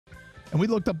And we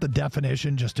looked up the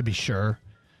definition just to be sure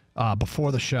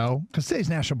before the show, because today's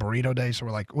National Burrito Day. So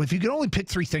we're like, well, if you could only pick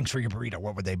 3 things for your burrito,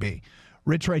 what would they be?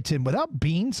 Rich writes in, without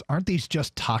beans, aren't these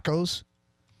just tacos?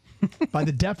 By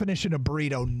the definition of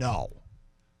burrito, no.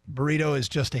 Burrito is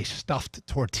just a stuffed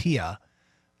tortilla.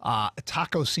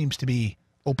 Taco seems to be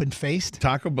open-faced.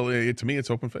 Taco, to me,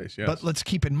 it's open-faced, yes. But let's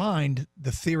keep in mind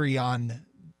the theory on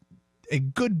a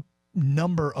good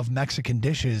number of Mexican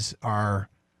dishes are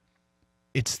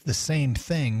it's the same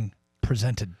thing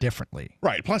presented differently.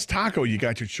 Right. Plus taco, you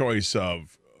got your choice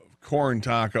of corn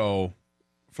taco,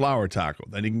 flour taco.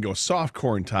 Then you can go soft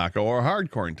corn taco or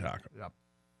hard corn taco. Yep.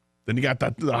 Then you got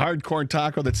the hard corn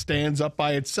taco that stands up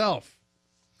by itself.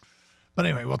 But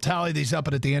anyway, we'll tally these up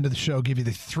and at the end of the show give you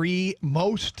the 3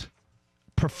 most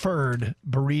preferred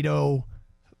burrito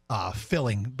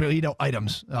burrito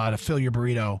items to fill your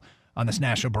burrito on this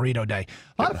National Burrito Day.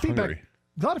 A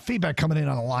lot of feedback coming in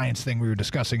on the Lions thing we were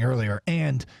discussing earlier.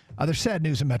 And there's sad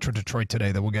news in Metro Detroit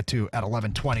today that we'll get to at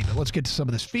 11:20. But let's get to some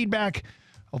of this feedback.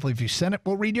 Hopefully, if you send it,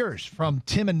 we'll read yours. From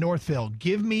Tim in Northville.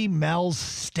 Give me Mel's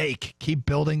steak. Keep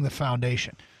building the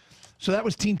foundation. So that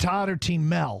was Team Todd or Team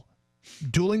Mel.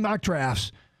 Dueling mock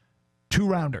drafts, 2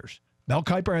 rounders. Mel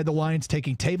Kiper had the Lions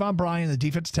taking Tavon Bryan, the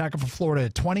defensive tackle from Florida,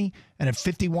 at 20, and at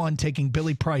 51 taking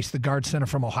Billy Price, the guard center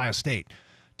from Ohio State.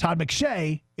 Todd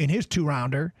McShay, in his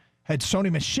 2-rounder, had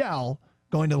Sony Michel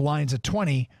going to the Lions at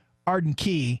 20, Arden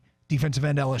Key, defensive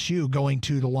end LSU, going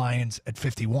to the Lions at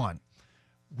 51.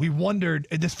 We wondered,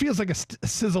 this feels like a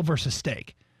sizzle versus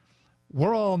steak.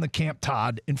 We're all in the Camp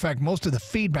Todd. In fact, most of the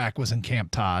feedback was in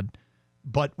Camp Todd,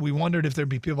 but we wondered if there'd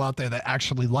be people out there that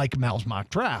actually like Mel's mock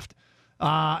draft.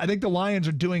 I think the Lions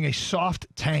are doing a soft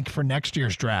tank for next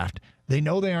year's draft. They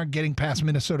know they aren't getting past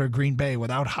Minnesota or Green Bay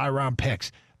without high-round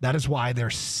picks. That is why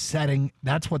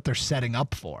that's what they're setting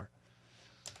up for.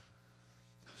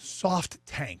 Soft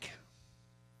tank.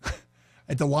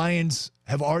 And the Lions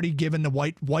have already given the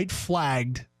white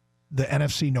flagged the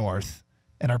NFC North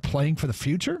and are playing for the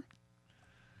future?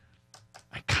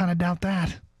 I kind of doubt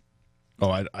that.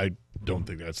 Oh, I don't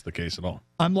think that's the case at all.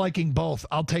 I'm liking both.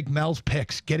 I'll take Mel's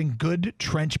picks. Getting good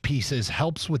trench pieces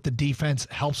helps with the defense,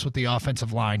 helps with the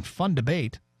offensive line. Fun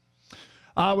debate.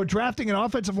 We're drafting an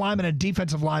offensive lineman and a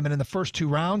defensive lineman in the first 2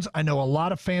 rounds. I know a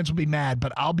lot of fans will be mad,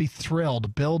 but I'll be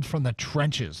thrilled. Build from the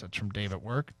trenches. That's from Dave at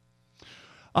work.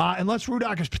 Unless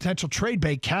Rudock is potential trade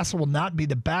bait, Castle will not be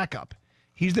the backup.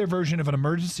 He's their version of an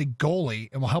emergency goalie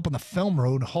and will help on the film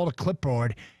room, hold a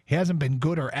clipboard. He hasn't been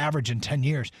good or average in 10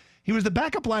 years. He was the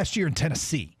backup last year in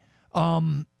Tennessee.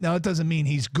 Now, that doesn't mean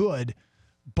he's good,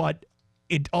 but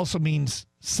it also means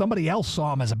somebody else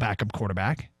saw him as a backup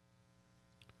quarterback.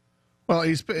 Well,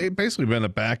 he's basically been a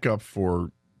backup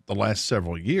for the last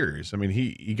several years. I mean,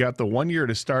 he got the 1 year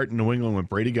to start in New England when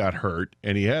Brady got hurt,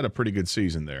 and he had a pretty good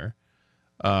season there.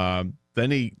 Then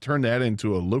he turned that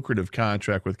into a lucrative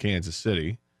contract with Kansas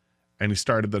City, and he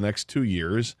started the next 2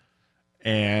 years.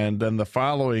 And then the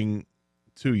following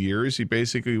 2 years, he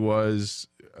basically was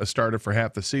a starter for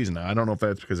half the season. Now, I don't know if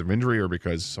that's because of injury or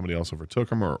because somebody else overtook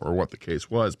him or what the case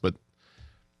was, but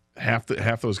half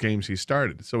those games he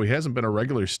started. So he hasn't been a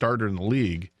regular starter in the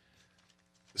league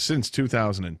since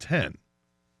 2010.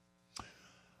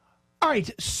 All right,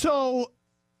 so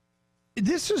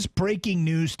this is breaking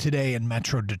news today in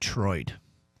Metro Detroit.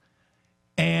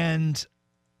 And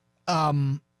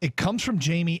it comes from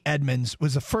Jamie Edmonds,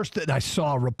 was the first that I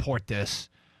saw report this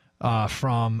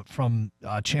from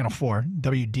Channel 4,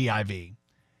 WDIV.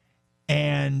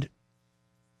 And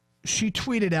she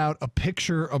tweeted out a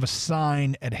picture of a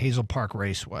sign at Hazel Park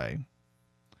Raceway.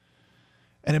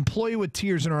 An employee with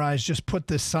tears in her eyes just put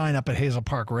this sign up at Hazel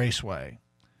Park Raceway.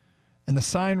 And the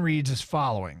sign reads as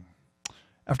following.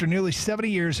 After nearly 70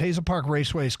 years, Hazel Park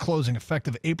Raceway is closing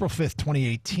effective April 5th,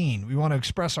 2018. We want to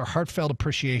express our heartfelt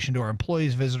appreciation to our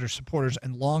employees, visitors, supporters,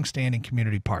 and longstanding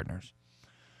community partners.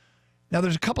 Now,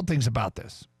 there's a couple things about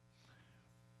this.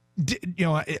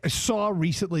 I saw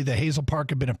recently that Hazel Park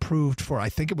had been approved for, I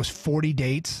think it was 40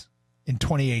 dates in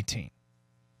 2018.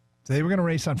 So they were going to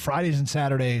race on Fridays and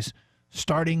Saturdays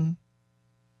starting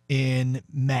in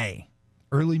May,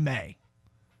 early May.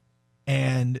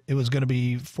 And it was going to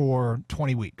be for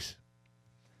 20 weeks.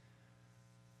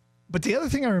 But the other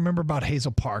thing I remember about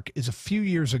Hazel Park is a few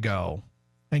years ago,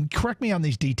 and correct me on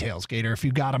these details, Gator, if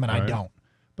you got them and I don't.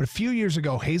 But a few years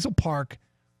ago, Hazel Park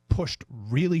pushed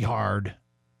really hard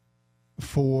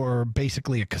for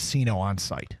basically a casino on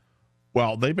site.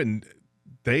 Well,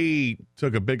 they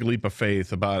took a big leap of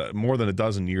faith about more than a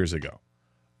dozen years ago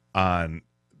on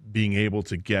being able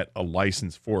to get a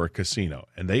license for a casino.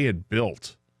 And they had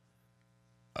built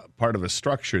part of a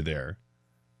structure there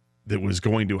that was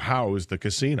going to house the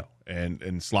casino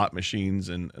and slot machines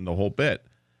and the whole bit.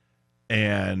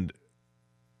 And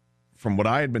from what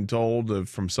I had been told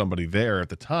from somebody there at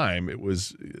the time, it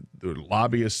was the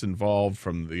lobbyists involved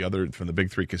from the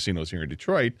big three casinos here in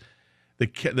Detroit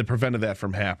that prevented that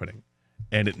from happening.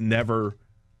 And it never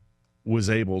was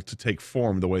able to take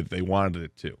form the way that they wanted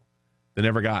it to. They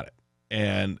never got it.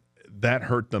 And that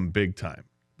hurt them big time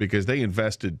because they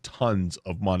invested tons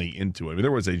of money into it. I mean,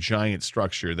 there was a giant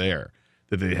structure there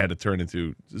that they had to turn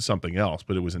into something else,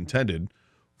 but it was intended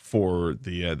for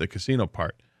the casino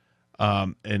part.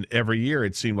 And every year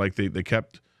it seemed like they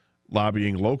kept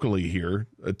lobbying locally here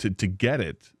to get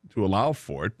it, to allow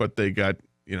for it, but they got,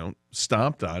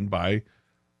 stomped on by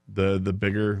the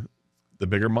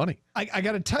bigger money. I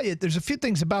got to tell you, there's a few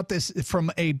things about this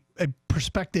from a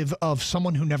perspective of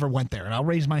someone who never went there. And I'll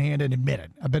raise my hand and admit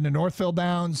it. I've been to Northfield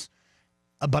Downs,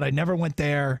 but I never went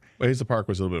there. Well, Hazel Park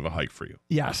was a little bit of a hike for you.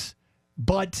 Yes.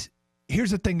 But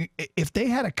here's the thing. If they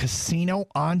had a casino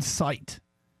on site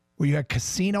where you had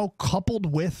casino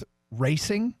coupled with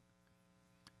racing,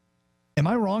 am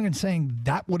I wrong in saying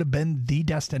that would have been the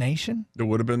destination? It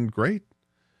would have been great.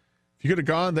 If you could have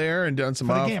gone there and done some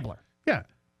for the gambler. Yeah.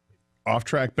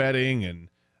 Off-track betting and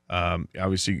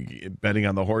obviously betting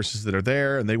on the horses that are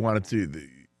there, and they wanted to,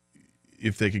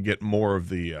 if they could get more of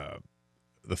the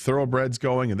thoroughbreds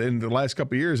going. And then the last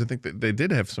couple of years, I think that they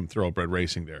did have some thoroughbred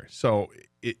racing there. So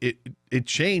it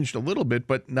changed a little bit,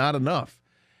 but not enough.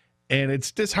 And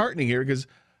it's disheartening here because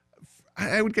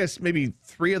I would guess maybe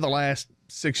 3 of the last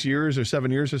 6 years or 7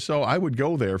 years or so, I would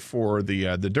go there for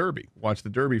the Derby, watch the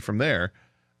Derby from there,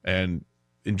 and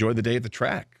enjoy the day at the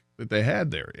track that they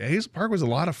had there. Hazel Park was a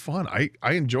lot of fun.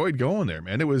 I enjoyed going there,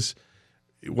 man. It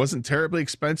wasn't terribly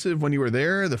expensive when you were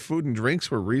there. The food and drinks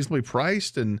were reasonably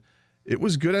priced, and it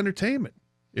was good entertainment,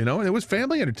 and it was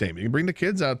family entertainment. You can bring the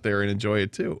kids out there and enjoy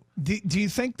it too. Do you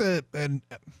think and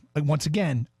once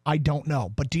again, I don't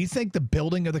know, but do you think the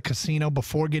building of the casino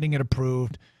before getting it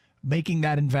approved, making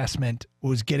that investment,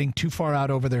 was getting too far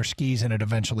out over their skis and it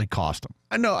eventually cost them?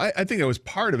 I know. I think that was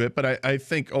part of it, but I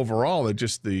think overall that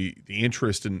just the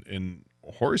interest in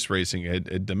horse racing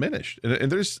had diminished.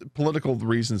 And there's political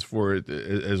reasons for it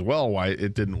as well, why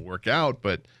it didn't work out.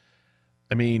 But,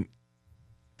 I mean,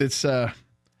 it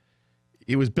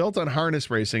was built on harness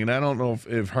racing, and I don't know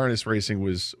if harness racing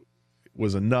was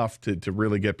enough to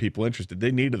really get people interested.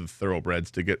 They needed the thoroughbreds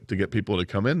to get people to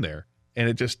come in there. And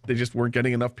they just weren't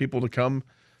getting enough people to come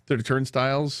to the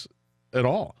turnstiles at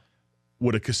all.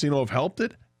 Would a casino have helped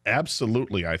it?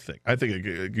 Absolutely, I think.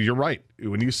 You're right.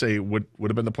 When you say would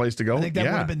have been the place to go, I think that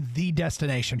would have been the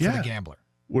destination for the gambler.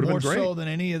 Would have been great. More so than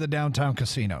any of the downtown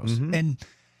casinos. Mm-hmm. And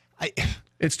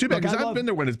it's too bad because I've been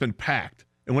there when it's been packed.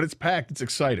 And when it's packed, it's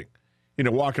exciting.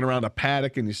 Walking around a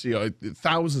paddock and you see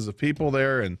thousands of people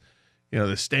there, and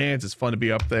the stands. It's fun to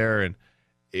be up there, and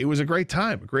it was a great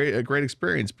time, a great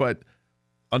experience. But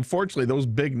unfortunately, those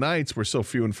big nights were so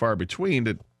few and far between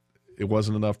that it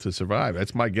wasn't enough to survive.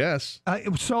 That's my guess.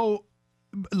 So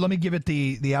let me give it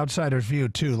the outsider's view,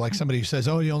 too. Like somebody who says,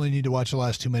 you only need to watch the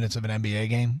last 2 minutes of an NBA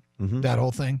game, that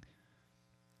whole thing.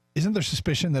 Isn't there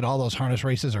suspicion that all those harness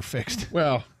races are fixed?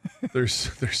 Well,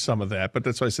 there's some of that. But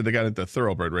that's why I said they got into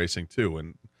thoroughbred racing, too.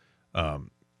 And,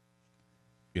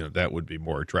 that would be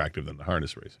more attractive than the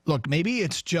harness racing. Look, maybe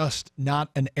it's just not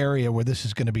an area where this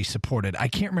is going to be supported. I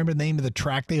can't remember the name of the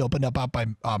track they opened up out by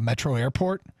Metro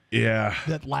Airport. Yeah.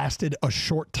 That lasted a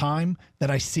short time that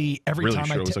I see every really time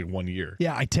short. It was like 1 year.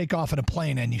 Yeah, I take off in a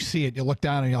plane and you see it. You look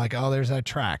down and you're like, there's that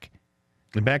track.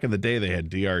 And back in the day, they had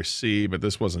DRC, but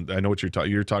this wasn't. I know what you're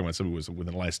talking. You're talking about something was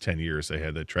within the last 10 years. They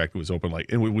had that track that was open and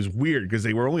it was weird because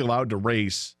they were only allowed to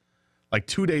race like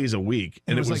 2 days a week,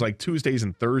 and it was like Tuesdays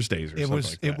and Thursdays or something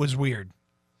like that. It was weird.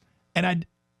 And I'm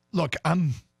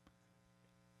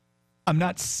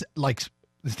not like,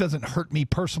 this doesn't hurt me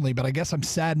personally, but I guess I'm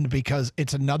saddened because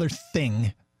it's another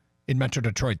thing in Metro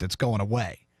Detroit that's going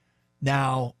away.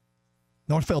 Now,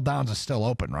 Northfield Downs is still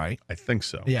open, right? I think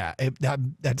so. Yeah,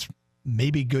 that's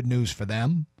maybe good news for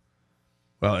them.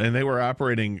 Well, and they were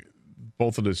operating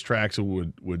both of those tracks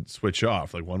would switch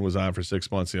off. Like one was on for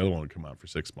 6 months, the other one would come on for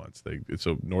 6 months.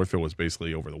 So Northfield was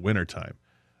basically over the winter time,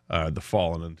 the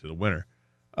fall and into the winter.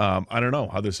 I don't know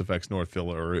how this affects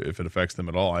Northfield or if it affects them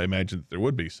at all. I imagine that there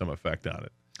would be some effect on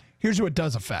it. Here's what it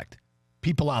does affect.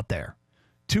 People out there.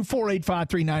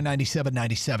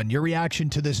 248-539-9797. Your reaction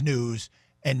to this news,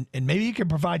 and maybe you can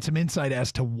provide some insight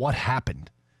as to what happened,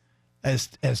 as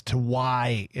to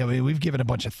why. I mean, we've given a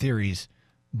bunch of theories,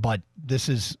 but this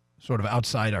is sort of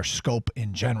outside our scope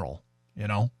in general,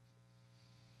 No,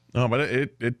 but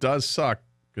it does suck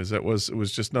because it was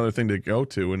just another thing to go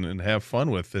to and have fun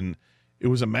with. And it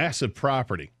was a massive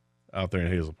property out there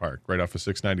in Hazel Park, right off of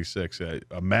 696,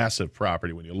 a massive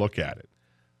property when you look at it.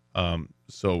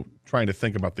 So trying to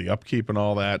think about the upkeep and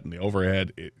all that and the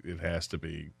overhead, it has to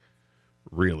be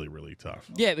really, really tough.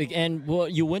 Yeah, and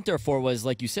what you went there for was,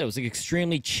 like you said, it was an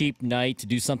extremely cheap night to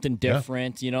do something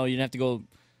different. You know, you didn't have to go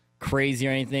crazy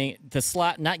or anything.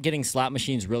 Not getting slot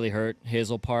machines really hurt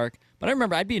Hazel Park. But I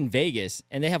remember I'd be in Vegas,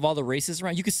 and they have all the races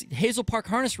around. You could see Hazel Park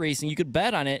harness racing. You could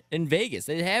bet on it in Vegas.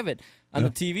 They'd have it on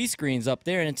the TV screens up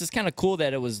there, and it's just kind of cool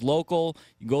that it was local.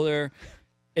 You go there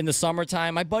in the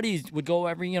summertime. My buddies would go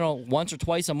every, once or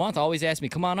twice a month. Always ask me,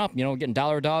 come on up, getting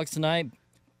dollar dogs tonight.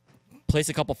 Place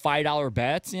a couple $5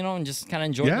 bets, and just kind of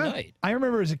enjoy the night. I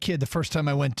remember as a kid, the first time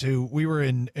I went we were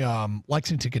in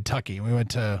Lexington, Kentucky. We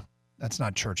went to, that's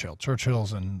not Churchill.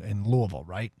 Churchill's in Louisville,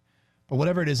 right? But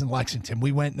whatever it is in Lexington,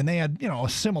 we went and they had, a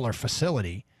similar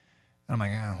facility. And I'm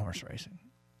like, horse racing.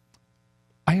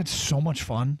 I had so much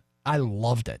fun. I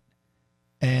loved it.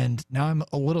 And now I'm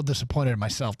a little disappointed in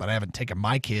myself that I haven't taken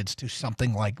my kids to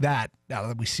something like that now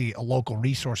that we see a local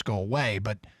resource go away.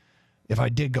 But if I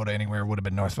did go to anywhere, it would have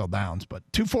been Northville Downs. But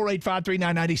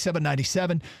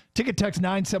 248-539-9797. Ticket text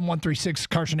 97136.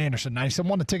 Karsch and Anderson,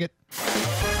 97.1 The Ticket.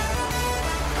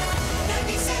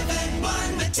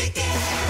 97.1 The Ticket.